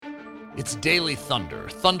It's Daily Thunder,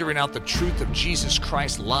 thundering out the truth of Jesus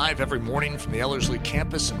Christ live every morning from the Ellerslie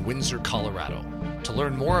campus in Windsor, Colorado. To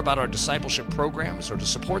learn more about our discipleship programs or to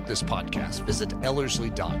support this podcast, visit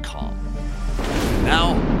ellerslie.com. And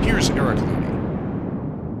now, here's Eric Ludy.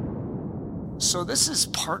 So this is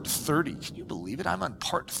part 30. Can you believe it? I'm on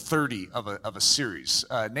part 30 of a series.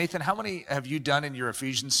 Nathan, how many have you done in your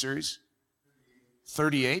Ephesians series?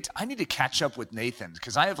 38? I need to catch up with Nathan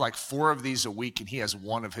because I have like 4 of these a week and he has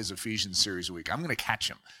 1 of his Ephesians series a week. I'm going to catch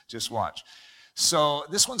him. Just watch. So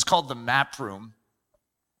this one's called The Map Room,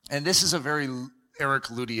 and this is a very Eric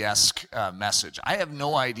Ludy-esque message. I have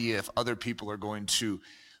no idea if other people are going to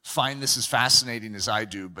find this as fascinating as I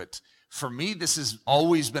do, but for me, this has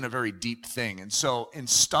always been a very deep thing. And so in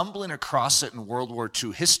stumbling across it in World War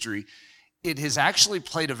II history, it has actually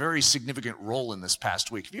played a very significant role in this past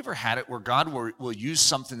week. Have you ever had it where God will use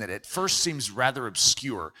something that at first seems rather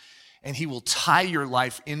obscure, and he will tie your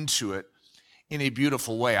life into it in a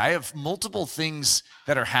beautiful way? I have multiple things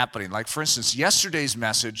that are happening. Like, for instance, yesterday's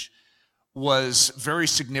message was very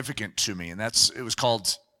significant to me, and it was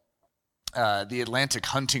called the Atlantic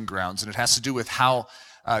Hunting Grounds, and it has to do with how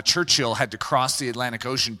Churchill had to cross the Atlantic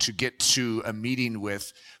Ocean to get to a meeting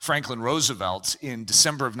with Franklin Roosevelt in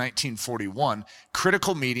December of 1941.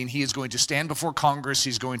 Critical meeting. He is going to stand before Congress.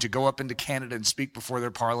 He's going to go up into Canada and speak before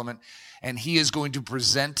their parliament. And he is going to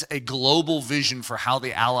present a global vision for how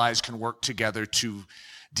the Allies can work together to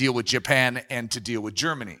deal with Japan and to deal with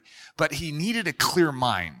Germany. But he needed a clear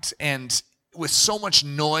mind. And with so much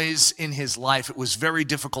noise in his life, it was very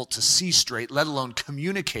difficult to see straight, let alone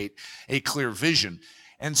communicate a clear vision.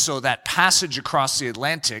 And so that passage across the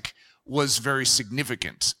Atlantic was very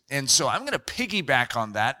significant. And so I'm going to piggyback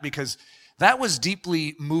on that because that was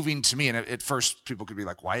deeply moving to me. And at first, people could be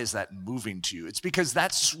like, why is that moving to you? It's because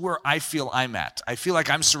that's where I feel I'm at. I feel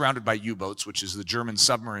like I'm surrounded by U-boats, which is the German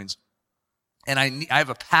submarines. And I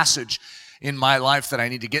have a passage in my life that I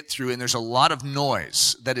need to get through, and there's a lot of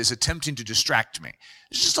noise that is attempting to distract me.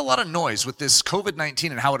 There's just a lot of noise with this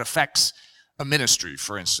COVID-19 and how it affects a ministry,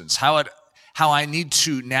 for instance, how I need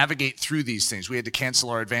to navigate through these things. We had to cancel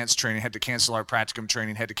our advanced training, had to cancel our practicum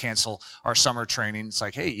training, had to cancel our summer training. It's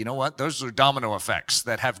like, hey, you know what? Those are domino effects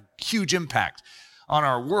that have huge impact on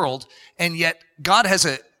our world. And yet God has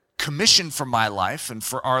a commission for my life and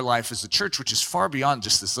for our life as a church, which is far beyond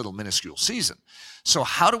just this little minuscule season. So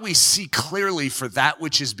how do we see clearly for that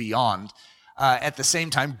which is beyond, at the same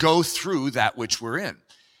time go through that which we're in?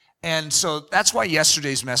 And so that's why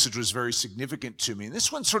yesterday's message was very significant to me. And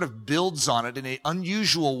this one sort of builds on it in an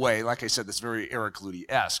unusual way. Like I said, that's very Eric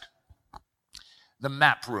Ludy-esque. The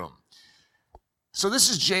Map Room. So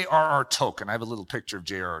this is J.R.R. Tolkien. I have a little picture of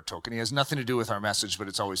J.R.R. Tolkien. He has nothing to do with our message, but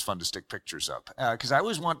it's always fun to stick pictures up. Because I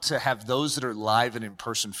always want to have those that are live and in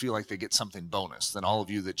person feel like they get something bonus than all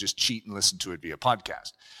of you that just cheat and listen to it via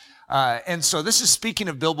podcast. And so this is speaking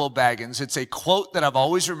of Bilbo Baggins. It's a quote that I've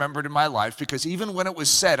always remembered in my life because even when it was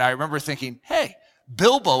said, I remember thinking, hey,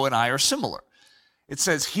 Bilbo and I are similar. It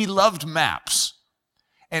says, he loved maps.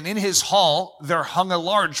 And in his hall, there hung a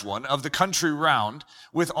large one of the country round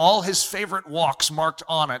with all his favorite walks marked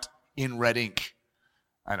on it in red ink.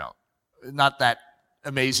 I know, not that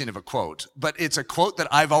amazing of a quote, but it's a quote that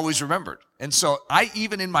I've always remembered. And so I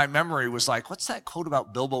even in my memory was like, what's that quote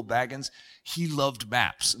about Bilbo Baggins? He loved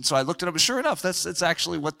maps. And so I looked it up, and sure enough, that's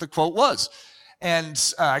actually what the quote was. And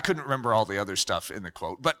I couldn't remember all the other stuff in the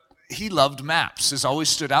quote, but he loved maps has always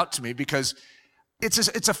stood out to me because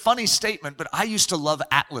it's a funny statement, but I used to love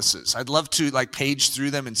atlases. I'd love to like page through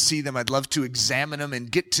them and see them. I'd love to examine them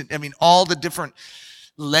and get to, all the different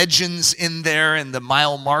legends in there and the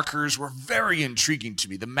mile markers were very intriguing to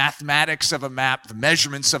me. The mathematics of a map, the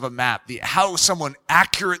measurements of a map, how someone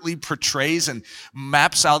accurately portrays and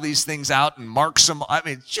maps all these things out and marks them.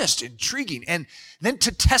 Just intriguing. And then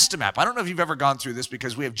to test a map. I don't know if you've ever gone through this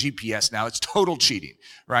because we have GPS now. It's total cheating,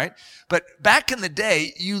 right? But back in the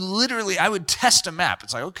day, I would test a map.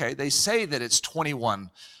 It's like, okay, they say that it's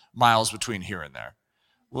 21 miles between here and there.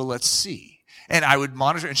 Well, let's see. And I would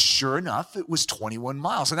monitor, and sure enough, it was 21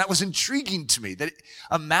 miles. And that was intriguing to me, that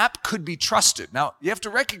a map could be trusted. Now, you have to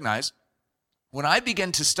recognize, when I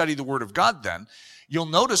began to study the Word of God then, you'll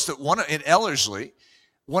notice that in Ellerslie,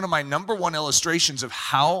 one of my number one illustrations of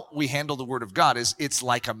how we handle the Word of God is it's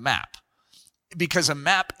like a map. Because a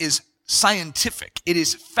map is scientific. It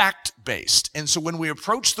is fact-based. And so when we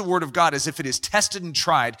approach the Word of God as if it is tested and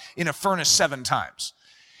tried in a furnace 7 times,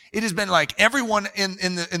 it has been like everyone in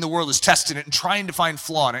the world is testing it and trying to find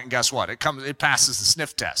flaw in it, and guess what? It passes the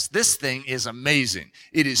sniff test. This thing is amazing.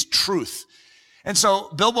 It is truth. And so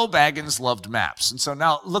Bilbo Baggins loved maps. And so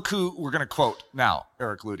now look who we're going to quote now,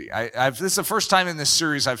 Eric Ludy. This is the first time in this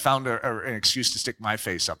series I've found an excuse to stick my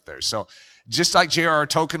face up there. So just like J.R.R.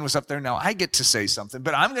 Tolkien was up there, now I get to say something.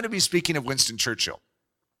 But I'm going to be speaking of Winston Churchill.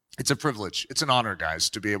 It's a privilege. It's an honor, guys,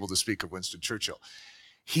 to be able to speak of Winston Churchill.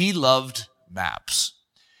 He loved maps.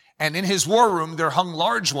 And in his war room, there hung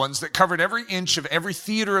large ones that covered every inch of every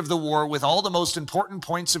theater of the war with all the most important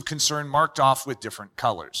points of concern marked off with different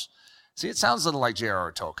colors. See, it sounds a little like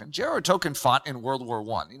J.R.R. Tolkien. J.R.R. Tolkien fought in World War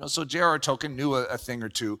I. So J.R.R. Tolkien knew a thing or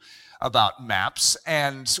two about maps,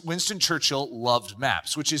 and Winston Churchill loved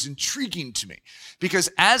maps, which is intriguing to me. Because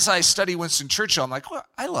as I study Winston Churchill, I'm like, well,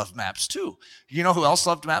 I love maps too. You know who else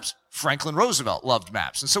loved maps? Franklin Roosevelt loved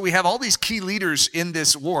maps. And so we have all these key leaders in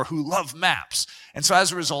this war who love maps. And so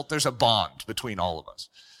as a result, there's a bond between all of us.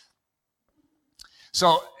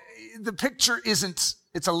 So the picture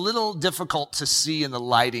it's a little difficult to see in the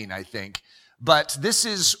lighting, I think. But this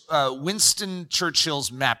is Winston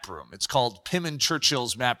Churchill's map room. It's called Pym and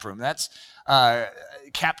Churchill's map room. That's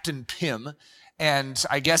Captain Pym, and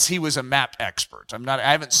I guess he was a map expert.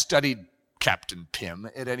 I haven't studied Captain Pym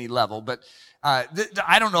at any level, but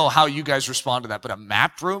I don't know how you guys respond to that, but a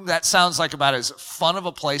map room, that sounds like about as fun of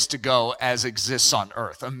a place to go as exists on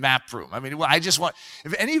earth, a map room. I mean, I just want,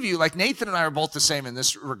 if any of you, like Nathan and I are both the same in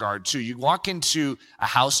this regard too. You walk into a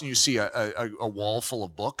house and you see a wall full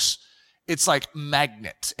of books. It's like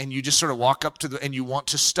magnet, and you just sort of walk up to and you want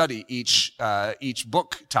to study each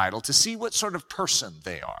book title to see what sort of person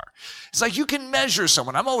they are. It's like you can measure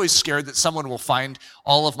someone. I'm always scared that someone will find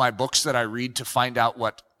all of my books that I read to find out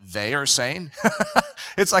what they are saying.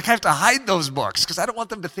 It's like I have to hide those books because I don't want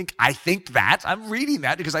them to think I think that. I'm reading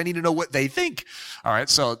that because I need to know what they think. All right,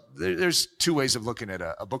 so there's two ways of looking at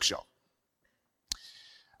a bookshelf.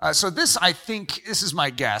 So this, I think, this is my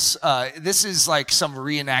guess. This is like some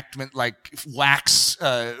reenactment, like wax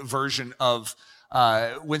version of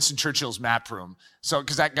Winston Churchill's map room. So,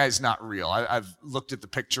 because that guy's not real. I've looked at the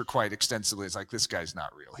picture quite extensively. It's like, this guy's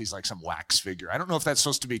not real. He's like some wax figure. I don't know if that's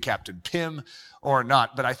supposed to be Captain Pym or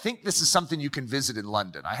not, but I think this is something you can visit in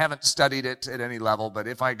London. I haven't studied it at any level, but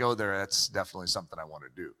if I go there, that's definitely something I want to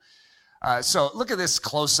do. So look at this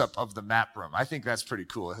close-up of the map room. I think that's pretty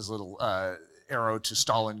cool. It has a little arrow to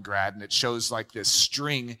Stalingrad, and it shows like this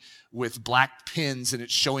string with black pins, and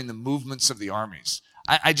it's showing the movements of the armies.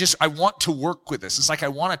 I want to work with this. It's like I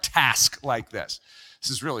want a task like this. This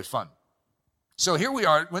is really fun. So here we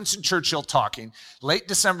are, Winston Churchill talking, late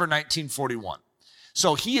December 1941.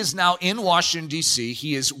 So he is now in Washington, D.C.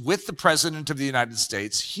 He is with the President of the United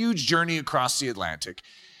States, huge journey across the Atlantic.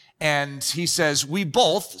 And he says, we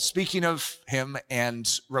both, speaking of him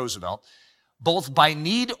and Roosevelt, both by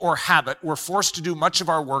need or habit, were forced to do much of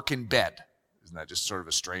our work in bed. Isn't that just sort of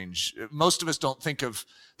a strange, most of us don't think of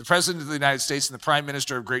the President of the United States and the Prime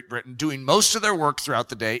Minister of Great Britain doing most of their work throughout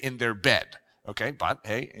the day in their bed. Okay, but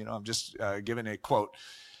hey, I'm just giving a quote.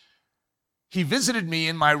 He visited me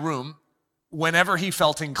in my room whenever he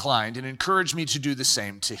felt inclined and encouraged me to do the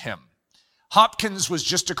same to him. Hopkins was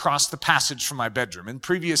just across the passage from my bedroom. In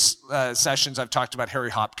previous sessions, I've talked about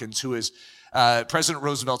Harry Hopkins, who is President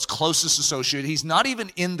Roosevelt's closest associate. He's not even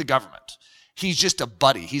in the government. He's just a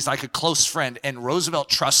buddy. He's like a close friend, and Roosevelt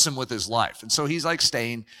trusts him with his life. And so he's like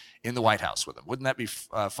staying in the White House with him. Wouldn't that be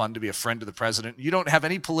fun to be a friend of the president? You don't have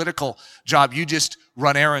any political job. You just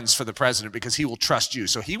run errands for the president because he will trust you.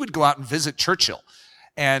 So he would go out and visit Churchill,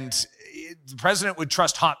 and the president would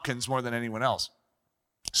trust Hopkins more than anyone else.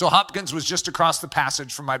 So Hopkins was just across the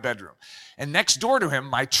passage from my bedroom. And next door to him,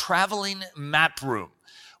 my traveling map room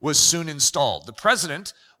was soon installed. The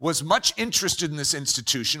president was much interested in this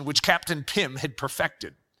institution, which Captain Pym had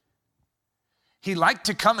perfected. He liked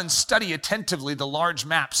to come and study attentively the large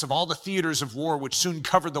maps of all the theaters of war which soon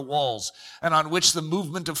covered the walls and on which the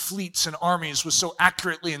movement of fleets and armies was so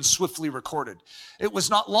accurately and swiftly recorded. It was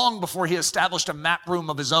not long before he established a map room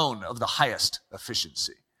of his own of the highest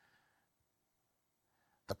efficiency.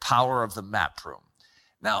 The power of the map room.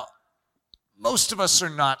 Now, most of us are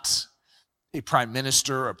not a prime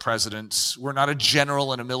minister, a president. We're not a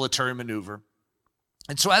general in a military maneuver.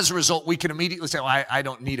 And so as a result, we can immediately say, well, I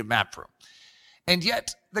don't need a map room. And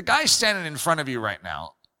yet, the guy standing in front of you right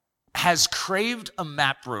now has craved a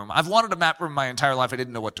map room. I've wanted a map room my entire life. I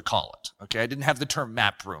didn't know what to call it. Okay, I didn't have the term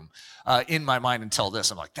map room in my mind until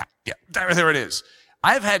this. I'm like, there it is.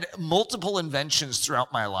 I've had multiple inventions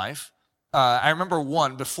throughout my life. I remember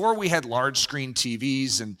one, before we had large screen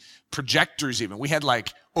TVs and projectors even, we had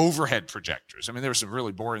like overhead projectors. I mean, there were some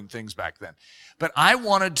really boring things back then. But I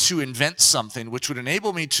wanted to invent something which would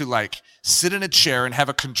enable me to like sit in a chair and have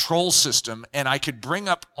a control system, and I could bring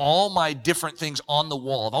up all my different things on the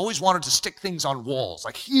wall. I've always wanted to stick things on walls,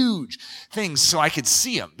 like huge things, so I could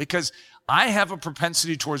see them, because I have a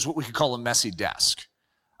propensity towards what we could call a messy desk.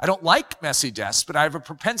 I don't like messy desks, but I have a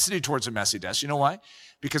propensity towards a messy desk. You know why?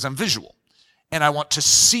 Because I'm visual. And I want to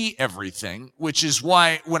see everything, which is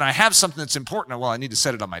why when I have something that's important, well, I need to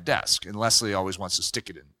set it on my desk. And Leslie always wants to stick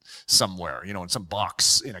it in somewhere, in some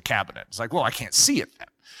box in a cabinet. It's like, well, I can't see it then.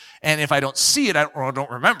 And if I don't see it, I don't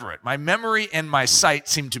remember it. My memory and my sight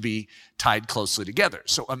seem to be tied closely together.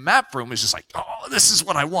 So a map room is just like, oh, this is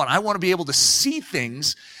what I want. I want to be able to see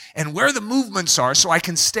things and where the movements are so I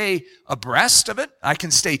can stay abreast of it. I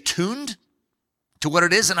can stay tuned to what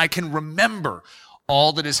it is, and I can remember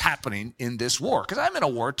all that is happening in this war, because I'm in a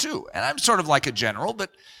war too, and I'm sort of like a general, but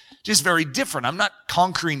just very different. I'm not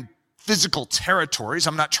conquering physical territories.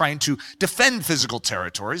 I'm not trying to defend physical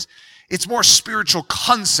territories. It's more spiritual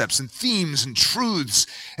concepts and themes and truths,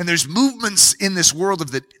 and there's movements in this world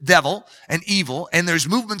of the devil and evil, and there's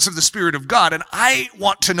movements of the Spirit of God, and I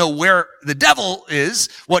want to know where the devil is,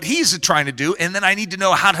 what he's trying to do, and then I need to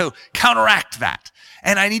know how to counteract that.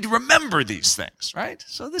 And I need to remember these things, right?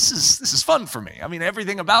 So this is fun for me. I mean,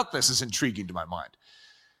 everything about this is intriguing to my mind.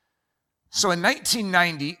 So in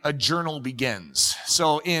 1990, a journal begins.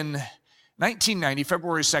 So in 1990,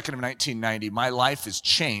 February 2nd of 1990, my life has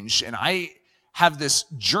changed, and I have this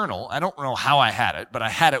journal. I don't know how I had it, but I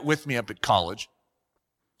had it with me up at college,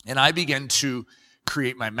 and I began to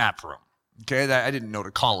create my map room. Okay, I didn't know to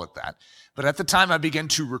call it that. But at the time, I began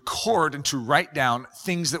to record and to write down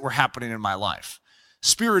things that were happening in my life.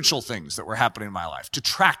 Spiritual things that were happening in my life, to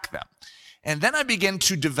track them. And then I began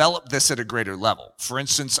to develop this at a greater level. For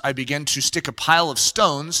instance, I began to stick a pile of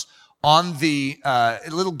stones on the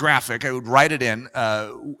little graphic. I would write it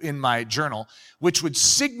in my journal, which would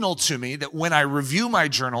signal to me that when I review my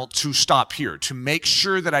journal, to stop here, to make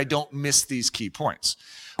sure that I don't miss these key points,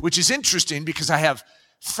 which is interesting because I have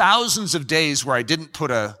thousands of days where I didn't put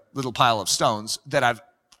a little pile of stones that I've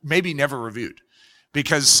maybe never reviewed,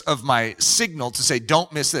 because of my signal to say,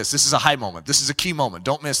 don't miss this. This is a high moment. This is a key moment.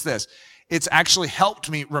 Don't miss this. It's actually helped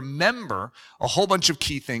me remember a whole bunch of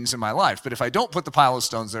key things in my life. But if I don't put the pile of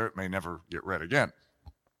stones there, it may never get read again.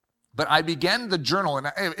 But I began the journal,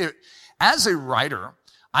 and as a writer,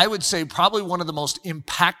 I would say probably one of the most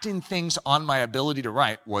impacting things on my ability to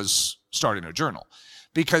write was starting a journal,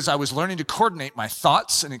 because I was learning to coordinate my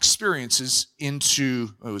thoughts and experiences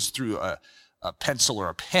it was through a pencil or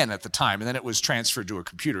a pen at the time, and then it was transferred to a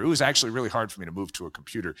computer. It was actually really hard for me to move to a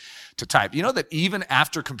computer to type. You know that even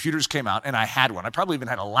after computers came out, and I had one, I probably even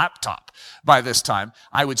had a laptop by this time,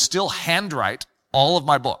 I would still handwrite all of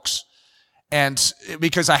my books. And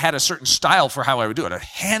because I had a certain style for how I would do it, I'd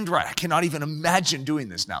handwrite. I cannot even imagine doing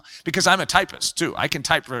this now, because I'm a typist too. I can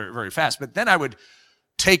type very, very fast, but then I would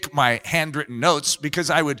take my handwritten notes,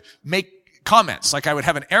 because I would make comments. Like I would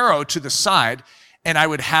have an arrow to the side, and I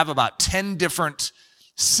would have about 10 different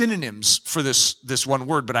synonyms for this one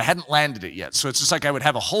word, but I hadn't landed it yet. So it's just like I would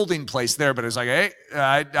have a holding place there, but it's like, hey,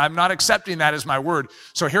 I'm not accepting that as my word.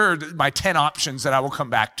 So here are my 10 options that I will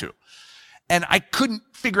come back to. And I couldn't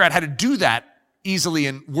figure out how to do that easily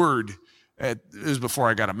in Word. It was before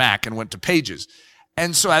I got a Mac and went to Pages.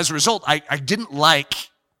 And so as a result, I didn't like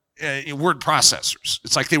word processors.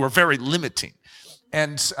 It's like they were very limiting.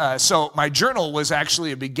 And so my journal was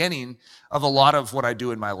actually a beginning of a lot of what I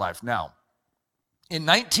do in my life now. In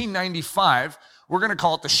 1995, we're going to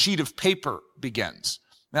call it the sheet of paper begins.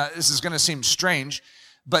 Now, this is going to seem strange,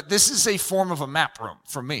 but this is a form of a map room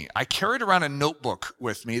for me. I carried around a notebook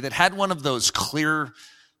with me that had one of those clear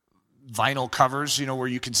vinyl covers, where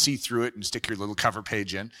you can see through it and stick your little cover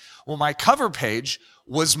page in. Well, my cover page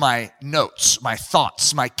was my notes, my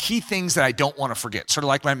thoughts, my key things that I don't want to forget. Sort of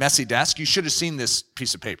like my messy desk. You should have seen this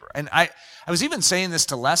piece of paper. And I was even saying this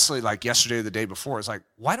to Leslie like yesterday or the day before. It's like,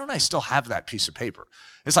 why don't I still have that piece of paper?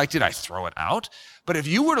 It's like, did I throw it out? But if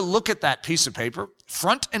you were to look at that piece of paper,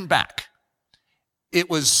 front and back, it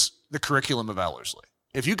was the curriculum of Ellerslie.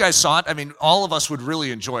 If you guys saw it, all of us would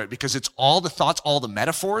really enjoy it, because it's all the thoughts, all the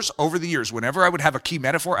metaphors over the years. Whenever I would have a key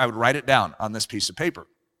metaphor, I would write it down on this piece of paper.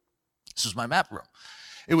 This was my map room.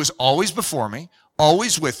 It was always before me,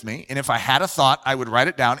 always with me. And if I had a thought, I would write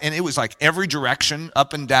it down. And it was like every direction,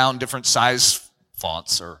 up and down, different size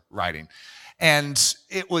fonts or writing. And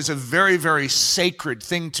it was a very, very sacred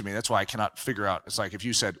thing to me. That's why I cannot figure out. It's like if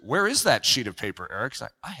you said, where is that sheet of paper, Eric? It's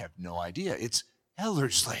like, I have no idea. It's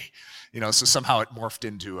Ellerslie. So somehow it morphed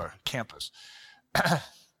into a campus.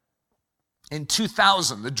 In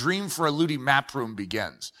 2000, the dream for a Ludy map room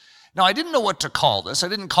begins. Now, I didn't know what to call this. I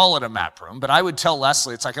didn't call it a map room, but I would tell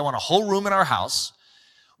Leslie, it's like I want a whole room in our house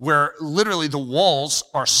where literally the walls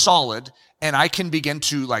are solid and I can begin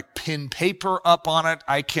to like pin paper up on it.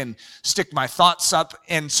 I can stick my thoughts up,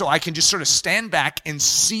 and so I can just sort of stand back and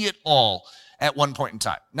see it all at one point in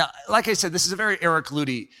time. Now, like I said, this is a very Eric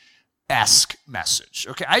Ludy-esque message.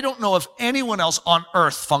 Okay, I don't know if anyone else on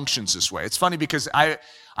earth functions this way. It's funny because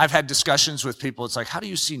I've had discussions with people. It's like, how do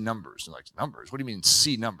you see numbers? They're like, numbers? What do you mean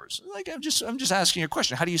see numbers? Like, I'm just asking you a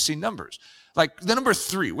question. How do you see numbers? Like the number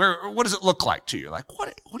 3, what does it look like to you? Like, what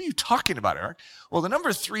are you talking about, Eric? Well, the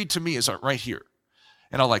number 3 to me is right here.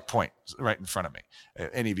 And I'll like point right in front of me.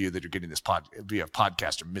 Any of you that are getting this via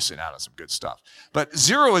podcast are missing out on some good stuff. But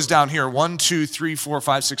 0 is down here. 1, 2, 3, 4,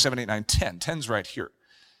 5, 6, 7, 8, 9, 10. 10's right here.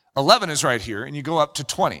 11 is right here, and you go up to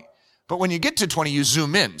 20. But when you get to 20, you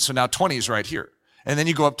zoom in. So now 20 is right here. And then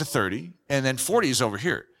you go up to 30, and then 40 is over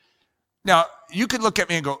here. Now, you could look at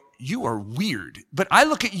me and go, you are weird. But I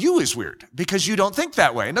look at you as weird because you don't think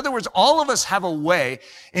that way. In other words, all of us have a way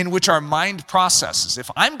in which our mind processes.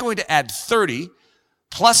 If I'm going to add 30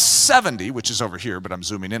 plus 70, which is over here, but I'm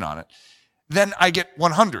zooming in on it, then I get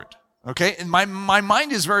 100. Okay, and my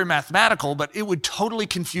mind is very mathematical, but it would totally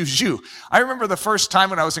confuse you. I remember the first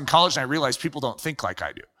time when I was in college and I realized people don't think like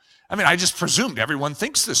I do. I mean, I just presumed everyone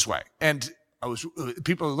thinks this way. And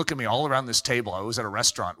people would look at me all around this table. I was at a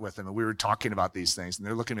restaurant with them and we were talking about these things, and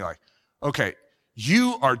they're looking at me like, okay,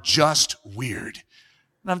 you are just weird.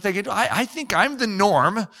 And I'm thinking, I think I'm the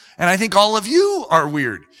norm, and I think all of you are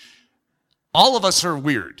weird. All of us are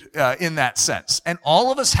weird in that sense. And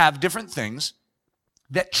all of us have different things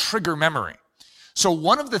that trigger memory. So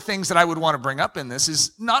one of the things that I would want to bring up in this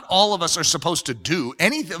is not all of us are supposed to do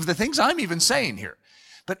any of the things I'm even saying here,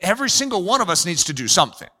 but every single one of us needs to do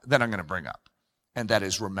something that I'm going to bring up, and that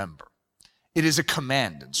is remember. It is a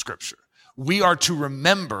command in Scripture. We are to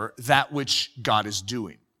remember that which God is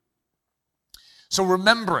doing. So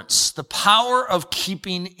remembrance, the power of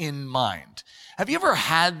keeping in mind. Have you ever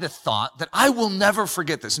had the thought that I will never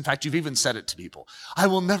forget this? In fact, you've even said it to people. I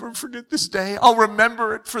will never forget this day. I'll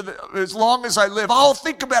remember it for as long as I live. I'll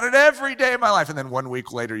think about it every day of my life. And then 1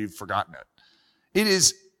 week later, you've forgotten it. It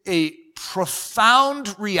is a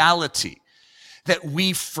profound reality that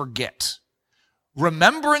we forget.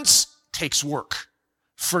 Remembrance takes work.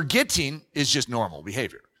 Forgetting is just normal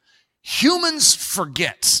behavior. Humans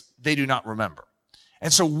forget. They do not remember.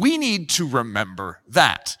 And so we need to remember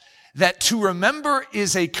that to remember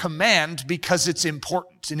is a command because it's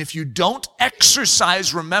important. And if you don't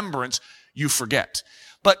exercise remembrance, you forget.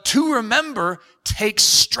 But to remember takes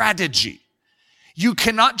strategy. You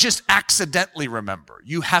cannot just accidentally remember.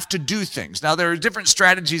 You have to do things. Now, there are different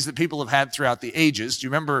strategies that people have had throughout the ages. Do you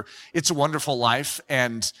remember It's a Wonderful Life?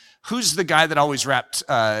 And who's the guy that always wrapped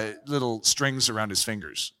little strings around his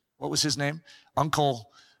fingers? What was his name?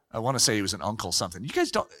 Uncle, I want to say he was an uncle something. You guys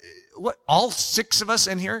don't... What, all 6 of us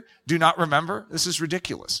in here do not remember? This is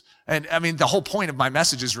ridiculous. And I mean, the whole point of my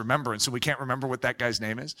message is remembrance, so we can't remember what that guy's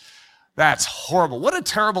name is. That's horrible. What a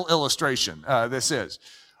terrible illustration this is.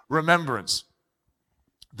 Remembrance.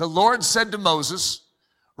 The Lord said to Moses,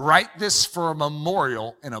 write this for a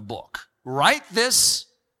memorial in a book. Write this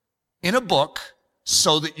in a book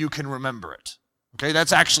so that you can remember it. Okay,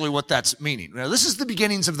 that's actually what that's meaning. Now, this is the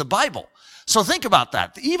beginnings of the Bible. So think about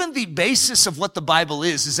that. Even the basis of what the Bible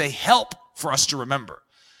is a help for us to remember.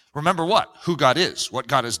 Remember what? Who God is, what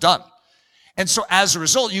God has done. And so as a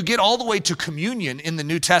result, you get all the way to communion in the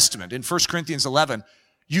New Testament. In 1 Corinthians 11,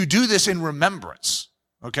 you do this in remembrance.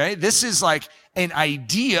 Okay? This is like an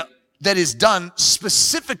idea that is done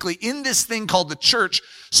specifically in this thing called the church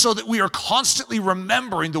so that we are constantly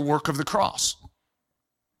remembering the work of the cross.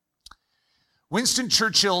 Winston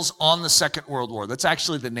Churchill's On the Second World War. That's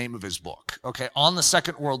actually the name of his book. Okay, On the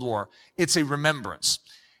Second World War. It's a remembrance.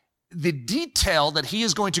 The detail that he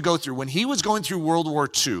is going to go through, when he was going through World War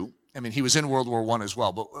II, I mean, he was in World War I as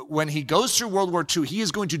well, but when he goes through World War II, he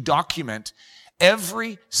is going to document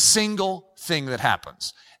every single thing that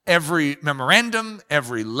happens. Every memorandum,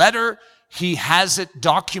 every letter, he has it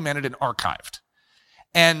documented and archived.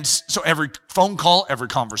 And so every phone call, every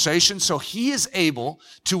conversation. So he is able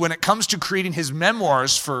to, when it comes to creating his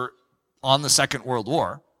memoirs for On the Second World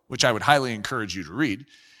War, which I would highly encourage you to read.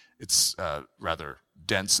 It's rather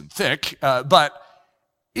dense and thick, but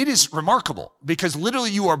it is remarkable because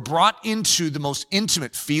literally you are brought into the most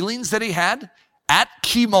intimate feelings that he had at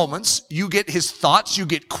key moments. You get his thoughts, you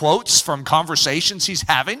get quotes from conversations he's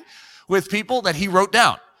having with people that he wrote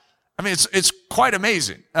down. I mean, it's quite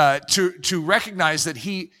amazing to recognize that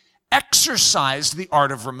he exercised the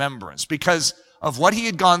art of remembrance, because of what he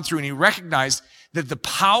had gone through, and he recognized that the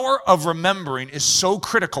power of remembering is so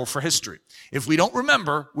critical for history. If we don't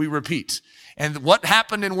remember, we repeat. And what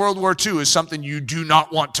happened in World War II is something you do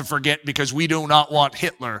not want to forget, because we do not want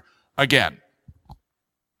Hitler again.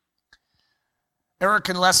 Eric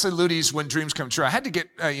and Leslie Ludy's When Dreams Come True. I had to get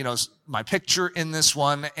my picture in this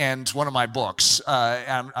one and one of my books.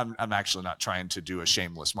 I'm actually not trying to do a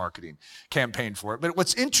shameless marketing campaign for it. But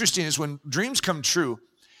what's interesting is when dreams come true,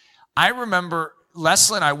 I remember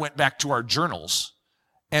Leslie and I went back to our journals.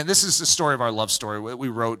 And this is the story of our love story. We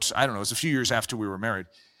wrote, I don't know, it was a few years after we were married.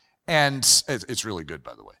 And it's really good,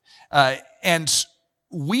 by the way. And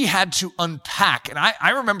we had to unpack. And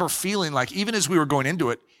I remember feeling like, even as we were going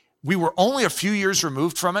into it, we were only a few years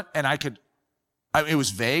removed from it, and it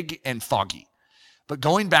was vague and foggy. But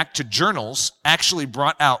going back to journals actually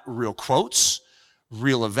brought out real quotes,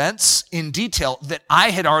 real events in detail that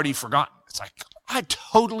I had already forgotten. It's like, I'd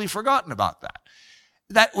totally forgotten about that.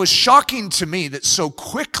 That was shocking to me that so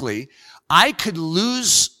quickly I could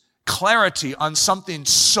lose clarity on something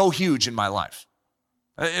so huge in my life.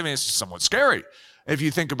 I mean, it's somewhat scary if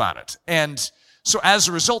you think about it. And so as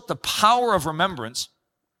a result, the power of remembrance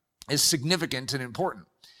is significant and important.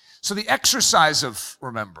 So the exercise of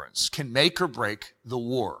remembrance can make or break the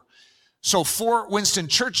war. So for Winston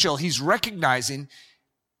Churchill, he's recognizing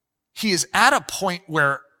he is at a point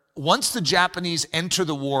where once the Japanese enter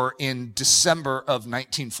the war in December of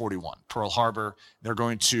 1941, Pearl Harbor, they're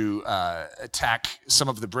going to attack some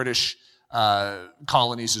of the British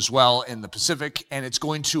colonies as well in the Pacific, and it's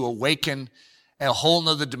going to awaken a whole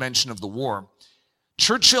nother dimension of the war.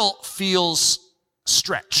 Churchill feels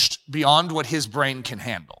stretched beyond what his brain can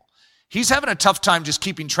handle. He's having a tough time just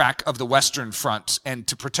keeping track of the Western Front and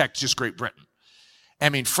to protect just Great Britain. I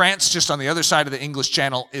mean, France, just on the other side of the English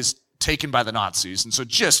Channel, is taken by the Nazis. And so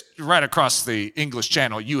just right across the English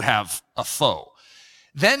Channel, you have a foe.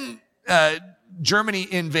 Then Germany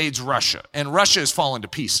invades Russia, and Russia has fallen to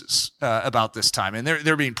pieces about this time. And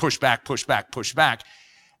they're being pushed back.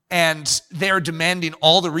 And they're demanding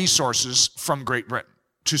all the resources from Great Britain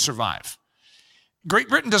to survive. Great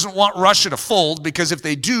Britain doesn't want Russia to fold, because if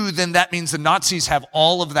they do, then that means the Nazis have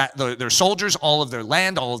all of that, their soldiers, all of their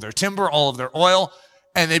land, all of their timber, all of their oil,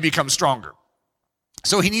 and they become stronger.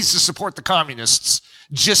 So he needs to support the communists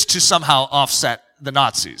just to somehow offset the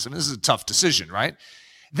Nazis. And this is a tough decision, right?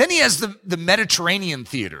 Then he has the Mediterranean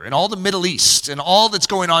theater and all the Middle East and all that's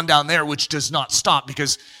going on down there, which does not stop,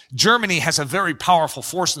 because Germany has a very powerful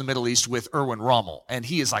force in the Middle East with Erwin Rommel, and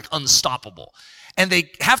he is like unstoppable. And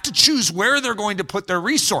they have to choose where they're going to put their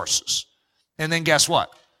resources. And then guess what?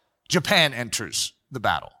 Japan enters the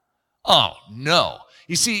battle. Oh, no.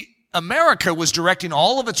 You see, America was directing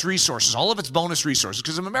all of its resources, all of its bonus resources,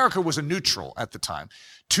 because America was a neutral at the time,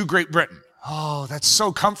 to Great Britain. Oh, that's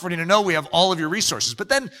so comforting to know we have all of your resources. But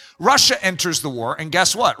then Russia enters the war, and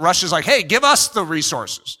guess what? Russia's like, hey, give us the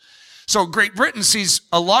resources. So Great Britain sees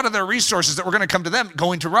a lot of their resources that were going to come to them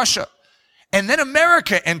going to Russia. And then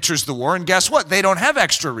America enters the war, and guess what? They don't have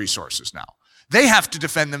extra resources now. They have to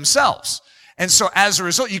defend themselves. And so as a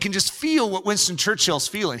result, you can just feel what Winston Churchill's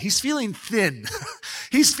feeling. He's feeling thin.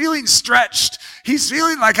 He's feeling stretched. He's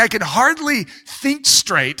feeling like I can hardly think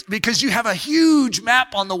straight, because you have a huge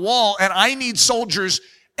map on the wall, and I need soldiers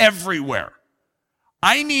everywhere.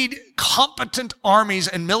 I need competent armies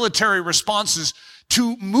and military responses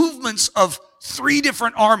to movements of 3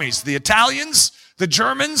 different armies: the Italians, the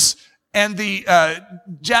Germans, and the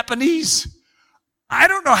Japanese. I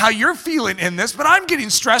don't know how you're feeling in this, but I'm getting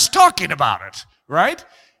stressed talking about it, right?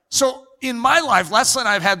 So in my life, Leslie and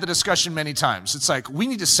I have had the discussion many times. It's like, we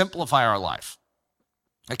need to simplify our life.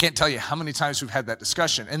 I can't tell you how many times we've had that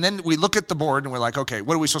discussion. And then we look at the board and we're like, okay,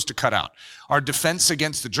 what are we supposed to cut out? Our defense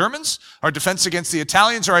against the Germans, our defense against the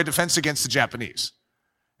Italians, or our defense against the Japanese?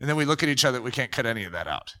 And then we look at each other, we can't cut any of that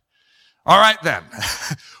out. All right then,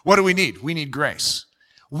 what do we need? We need grace.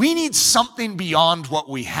 We need something beyond what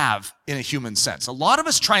we have in a human sense. A lot of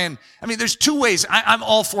us there's 2 ways. I'm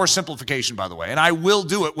all for simplification, by the way, and I will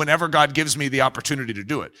do it whenever God gives me the opportunity to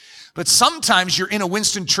do it. But sometimes you're in a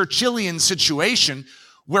Winston Churchillian situation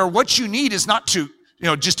where what you need is not to,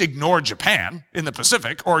 just ignore Japan in the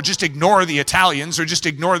Pacific, or just ignore the Italians, or just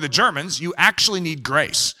ignore the Germans. You actually need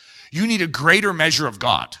grace. You need a greater measure of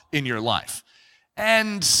God in your life.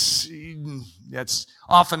 And that's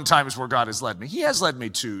oftentimes where God has led me. He has led me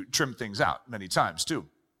to trim things out many times too.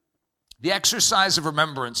 The exercise of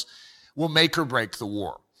remembrance will make or break the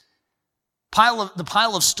war. the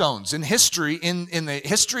pile of stones. In history, in the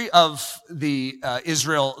history of the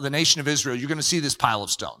nation of Israel, you're going to see this pile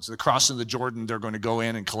of stones. The crossing of the Jordan, they're going to go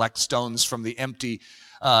in and collect stones from the empty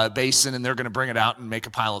basin, and they're going to bring it out and make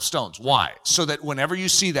a pile of stones. Why? So that whenever you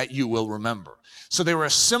see that, you will remember. So they were a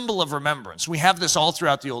symbol of remembrance. We have this all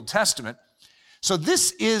throughout the Old Testament. So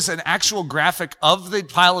this is an actual graphic of the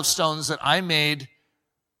pile of stones that I made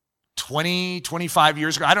 25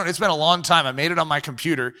 years ago. It's been a long time. I made it on my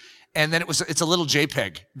computer. And then it's a little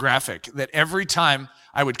JPEG graphic that every time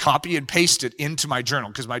I would copy and paste it into my journal,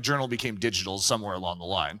 because my journal became digital somewhere along the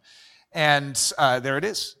line. And there it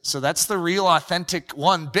is. So that's the real authentic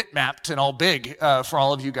one, bitmapped and all big for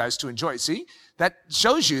all of you guys to enjoy. See, that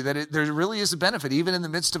shows you that there really is a benefit, even in the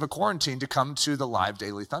midst of a quarantine, to come to the live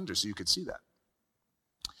Daily Thunder so you could see that.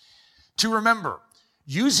 To remember,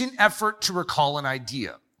 using effort to recall an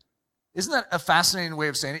idea. Isn't that a fascinating way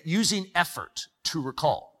of saying it? Using effort to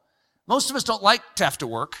recall. Most of us don't like to have to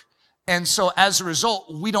work, and so as a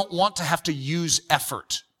result, we don't want to have to use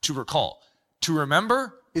effort to recall. To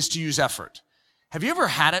remember is to use effort. Have you ever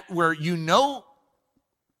had it where you know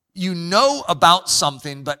about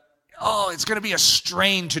something, but it's going to be a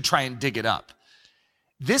strain to try and dig it up?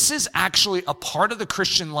 This is actually a part of the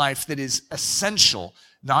Christian life that is essential,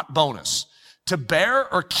 not bonus. To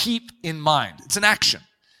bear or keep in mind. It's an action.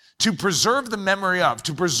 To preserve the memory of,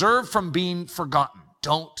 to preserve from being forgotten.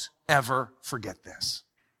 Don't ever forget this.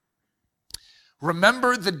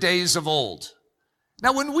 Remember the days of old.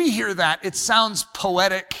 Now, when we hear that, it sounds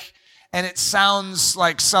poetic and it sounds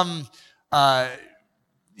like some,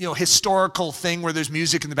 historical thing where there's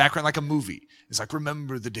music in the background, like a movie. It's like,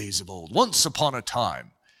 remember the days of old, once upon a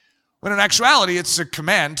time. When in actuality, it's a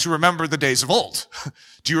command to remember the days of old.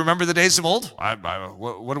 Do you remember the days of old?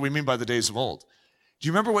 What do we mean by the days of old? Do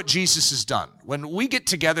you remember what Jesus has done? When we get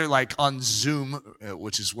together like on Zoom,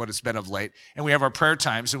 which is what it's been of late, and we have our prayer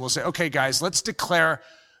times, and we'll say, okay, guys, let's declare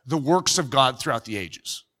the works of God throughout the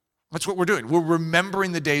ages. That's what we're doing. We're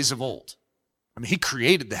remembering the days of old. I mean, he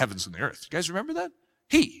created the heavens and the earth. You guys remember that?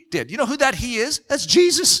 He did. You know who that he is? That's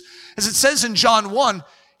Jesus. As it says in John 1,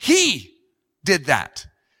 he did that.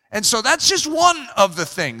 And so that's just one of the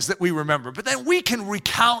things that we remember. But then we can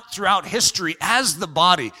recount throughout history as the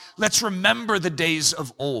body. Let's remember the days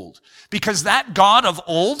of old. Because that God of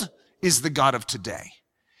old is the God of today.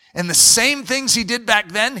 And the same things he did back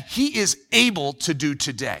then, he is able to do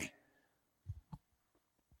today.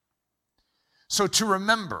 So to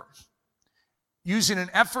remember, using an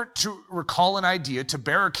effort to recall an idea, to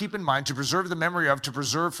bear or keep in mind, to preserve the memory of, to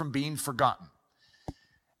preserve from being forgotten.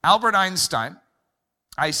 Albert Einstein,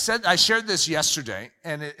 I shared this yesterday,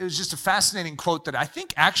 and it was just a fascinating quote that I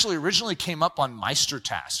think actually originally came up on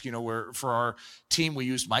MeisterTask, where for our team we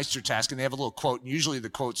used MeisterTask, and they have a little quote, and usually the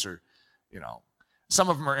quotes are, some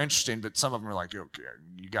of them are interesting, but some of them are like, okay,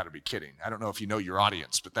 you got to be kidding. I don't know if you know your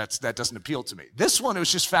audience, but that doesn't appeal to me. This one, it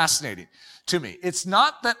was just fascinating to me. It's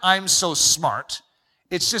not that I'm so smart,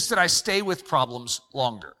 it's just that I stay with problems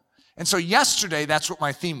longer. And so yesterday, that's what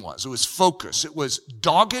my theme was. It was focus. It was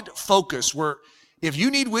dogged focus, where if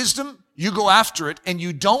you need wisdom, you go after it, and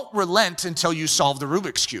you don't relent until you solve the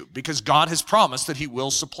Rubik's Cube, because God has promised that he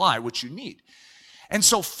will supply what you need. And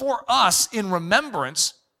so for us, in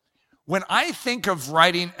remembrance, when I think of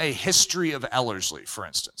writing a history of Ellerslie, for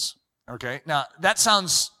instance, okay, now that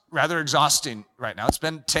sounds rather exhausting right now. It's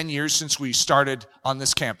been 10 years since we started on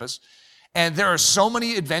this campus, and there are so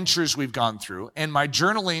many adventures we've gone through, and my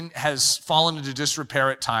journaling has fallen into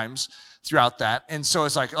disrepair at times throughout that. And so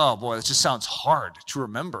it's like, oh boy, it just sounds hard to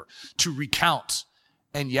remember, to recount.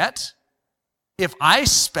 And yet, if I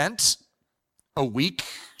spent a week,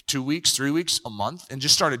 2 weeks, 3 weeks, a month, and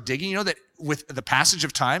just started digging, that with the passage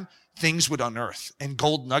of time, things would unearth and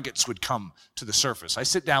gold nuggets would come to the surface. I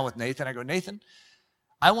sit down with Nathan, I go, Nathan,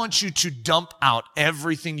 I want you to dump out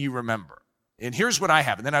everything you remember. And here's what I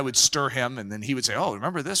have. And then I would stir him, and then he would say, oh,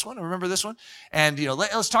 remember this one? Remember this one? And,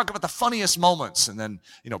 let's talk about the funniest moments. And then,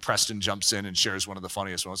 Preston jumps in and shares one of the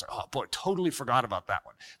funniest ones. Oh, boy, totally forgot about that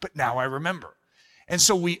one. But now I remember. And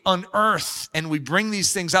so we unearth and we bring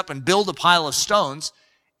these things up and build a pile of stones.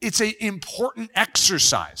 It's an important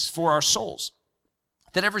exercise for our souls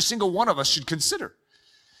that every single one of us should consider.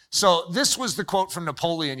 So this was the quote from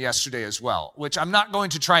Napoleon yesterday as well, which I'm not going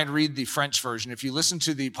to try and read the French version. If you listen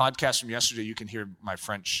to the podcast from yesterday, you can hear my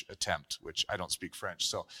French attempt, which I don't speak French,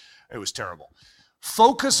 so it was terrible.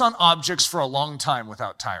 Focus on objects for a long time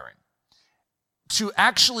without tiring. To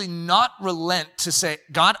actually not relent to say,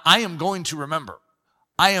 God, I am going to remember.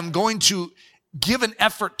 I am going to give an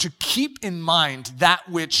effort to keep in mind that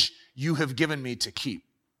which you have given me to keep.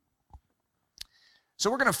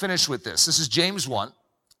 So we're going to finish with this. This is James 1.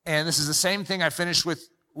 and this is the same thing I finished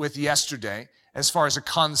with yesterday as far as a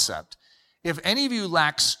concept. If any of you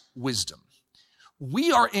lacks wisdom,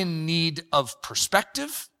 we are in need of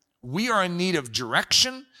perspective. We are in need of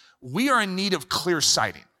direction. We are in need of clear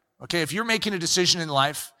sighting. Okay, if you're making a decision in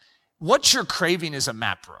life, what you're craving is a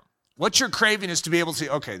map room. What you're craving is to be able to say,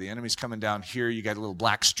 okay, the enemy's coming down here. You got a little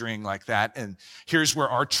black string like that. And here's where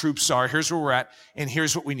our troops are. Here's where we're at. And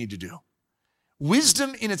here's what we need to do.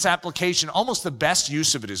 Wisdom in its application, almost the best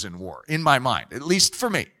use of it is in war, in my mind, at least for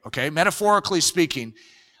me. Okay, metaphorically speaking,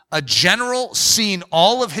 a general seeing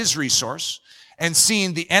all of his resource and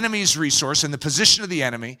seeing the enemy's resource and the position of the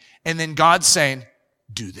enemy. And then God saying,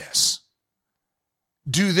 do this.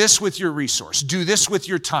 Do this with your resource. Do this with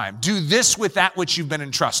your time. Do this with that which you've been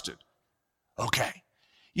entrusted. Okay.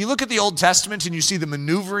 You look at the Old Testament and you see the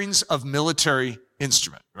maneuverings of military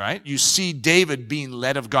instrument, right? You see David being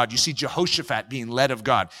led of God. You see Jehoshaphat being led of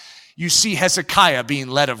God. You see Hezekiah being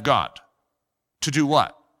led of God. To do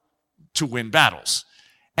what? To win battles.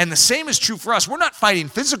 And the same is true for us. We're not fighting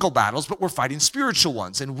physical battles, but we're fighting spiritual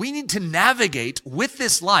ones. And we need to navigate with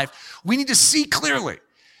this life. We need to see clearly.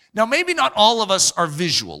 Now, maybe not all of us are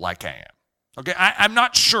visual like I am. Okay, I'm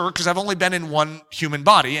not sure because I've only been in one human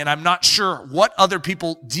body, and I'm not sure what other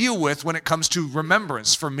people deal with when it comes to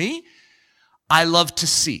remembrance. For me, I love to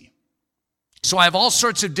see. So I have all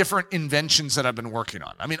sorts of different inventions that I've been working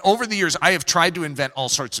on. I mean, over the years, I have tried to invent all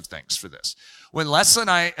sorts of things for this. When Les and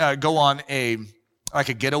I go on a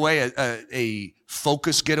getaway, a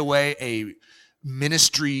focus getaway, a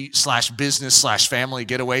ministry/business/family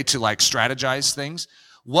getaway to like strategize things,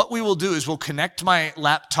 what we will do is we'll connect my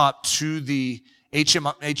laptop to the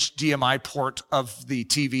HDMI port of the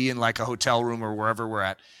TV in like a hotel room or wherever we're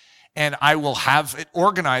at, and I will have it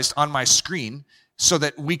organized on my screen so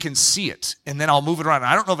that we can see it, and then I'll move it around.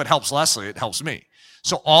 I don't know if it helps Leslie, it helps me.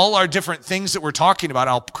 So all our different things that we're talking about,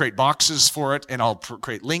 I'll create boxes for it, and I'll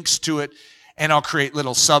create links to it, and I'll create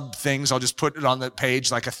little sub things. I'll just put it on the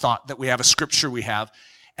page like a thought that we have, a scripture we have,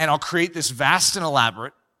 and I'll create this vast and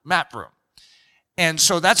elaborate map room. And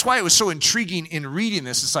so that's why it was so intriguing in reading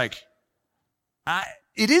this. It's like,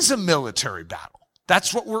 it is a military battle.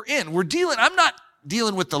 That's what we're in. I'm not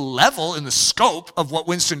dealing with the level and the scope of what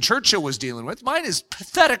Winston Churchill was dealing with. Mine is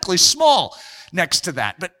pathetically small next to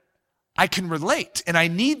that. But I can relate, and I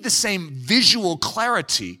need the same visual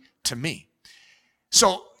clarity to me.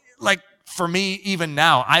 So, like, for me, even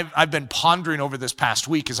now, I've been pondering over this past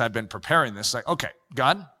week as I've been preparing this. Like, okay,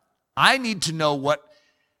 God, I need to know what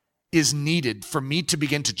is needed for me to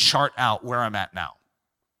begin to chart out where I'm at now.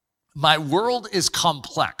 My world is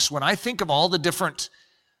complex. When I think of all the different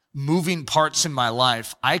moving parts in my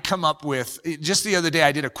life, I come up with, just the other day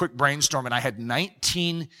I did a quick brainstorm and I had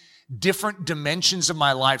 19 different dimensions of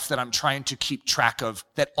my life that I'm trying to keep track of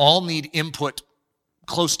that all need input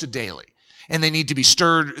close to daily. And they need to be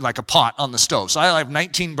stirred like a pot on the stove. So I have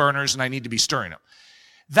 19 burners and I need to be stirring them.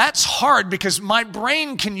 That's hard because my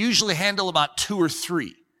brain can usually handle about 2 or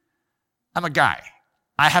 3. I'm a guy.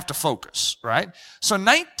 I have to focus, right? So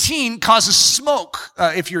 19 causes smoke.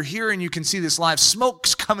 If you're here and you can see this live,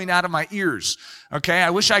 smoke's coming out of my ears, okay? I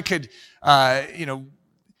wish I could,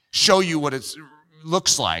 show you what it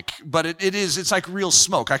looks like, but it's like real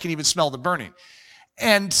smoke. I can even smell the burning.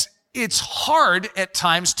 And it's hard at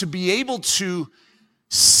times to be able to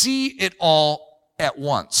see it all at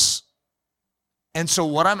once. And so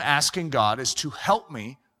what I'm asking God is to help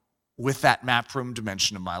me with that map room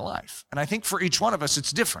dimension of my life. And I think for each one of us,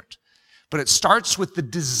 it's different. But it starts with the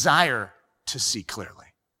desire to see clearly.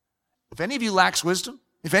 If any of you lacks wisdom,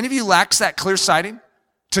 if any of you lacks that clear sighting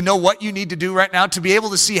to know what you need to do right now, to be able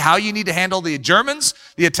to see how you need to handle the Germans,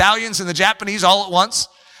 the Italians, and the Japanese all at once,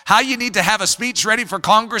 how you need to have a speech ready for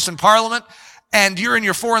Congress and Parliament, and you're in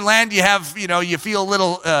your foreign land, you have, you feel a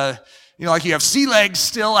little, like you have sea legs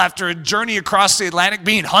still after a journey across the Atlantic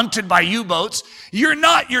being hunted by U-boats. You're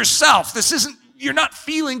not yourself. You're not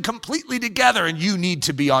feeling completely together, and you need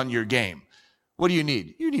to be on your game. What do you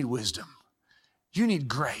need? You need wisdom. You need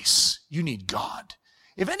grace. You need God.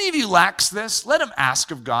 If any of you lacks this, let him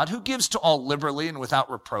ask of God, who gives to all liberally and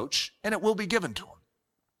without reproach, and it will be given to him.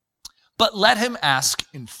 But let him ask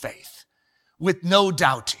in faith, with no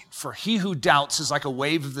doubting, for he who doubts is like a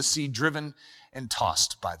wave of the sea driven and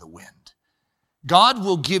tossed by the wind. God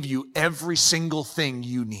will give you every single thing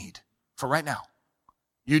you need for right now.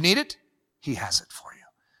 You need it, he has it for you.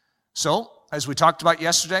 So, as we talked about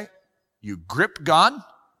yesterday, you grip God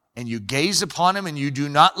and you gaze upon him and you do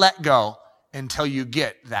not let go until you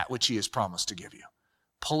get that which he has promised to give you.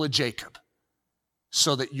 Pull a Jacob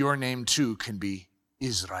so that your name too can be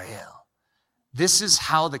Israel. This is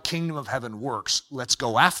how the kingdom of heaven works. Let's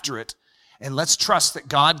go after it And let's trust that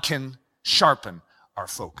God can sharpen our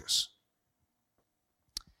focus.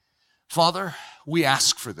 Father, we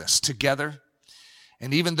ask for this together.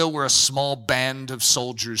 And even though we're a small band of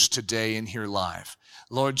soldiers today in here live,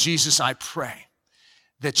 Lord Jesus, I pray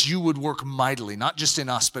that you would work mightily, not just in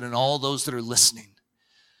us, but in all those that are listening,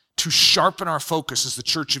 to sharpen our focus as the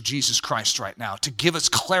Church of Jesus Christ right now, to give us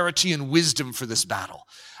clarity and wisdom for this battle.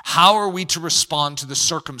 How are we to respond to the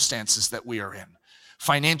circumstances that we are in?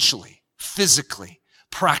 Financially, physically,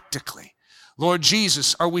 practically. Lord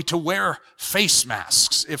Jesus, are we to wear face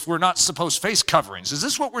masks if we're not supposed, face coverings? Is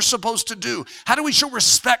this what we're supposed to do? How do we show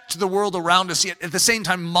respect to the world around us, yet at the same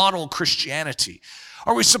time model Christianity?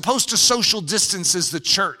 Are we supposed to social distance as the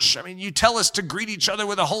church? I mean, you tell us to greet each other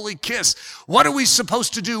with a holy kiss. What are we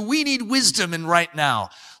supposed to do? We need wisdom in right now.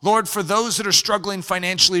 Lord, for those that are struggling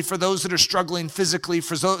financially, for those that are struggling physically,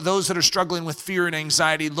 for those that are struggling with fear and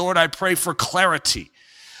anxiety, Lord, I pray for clarity.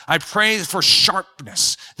 I pray for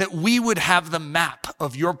sharpness, that we would have the map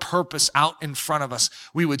of your purpose out in front of us.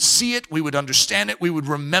 We would see it, we would understand it, we would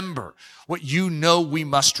remember what you know we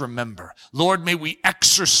must remember. Lord, may we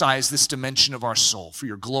exercise this dimension of our soul for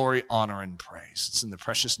your glory, honor, and praise. It's in the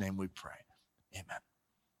precious name we pray. Amen.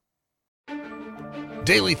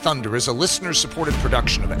 Daily Thunder is a listener-supported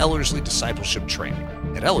production of Ellerslie Discipleship Training.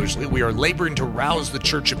 At Ellerslie, we are laboring to rouse the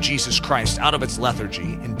Church of Jesus Christ out of its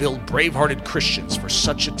lethargy and build brave-hearted Christians for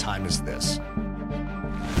such a time as this.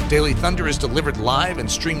 Daily Thunder is delivered live and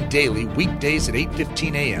streamed daily weekdays at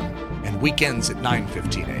 8:15 a.m. and weekends at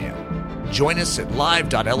 9:15 a.m. Join us at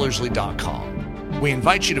live.ellerslie.com. We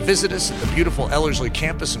invite you to visit us at the beautiful Ellerslie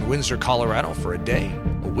campus in Windsor, Colorado for a day,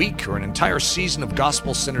 a week, or an entire season of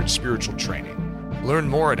gospel-centered spiritual training. Learn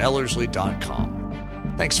more at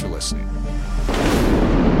ellerslie.com. Thanks for listening.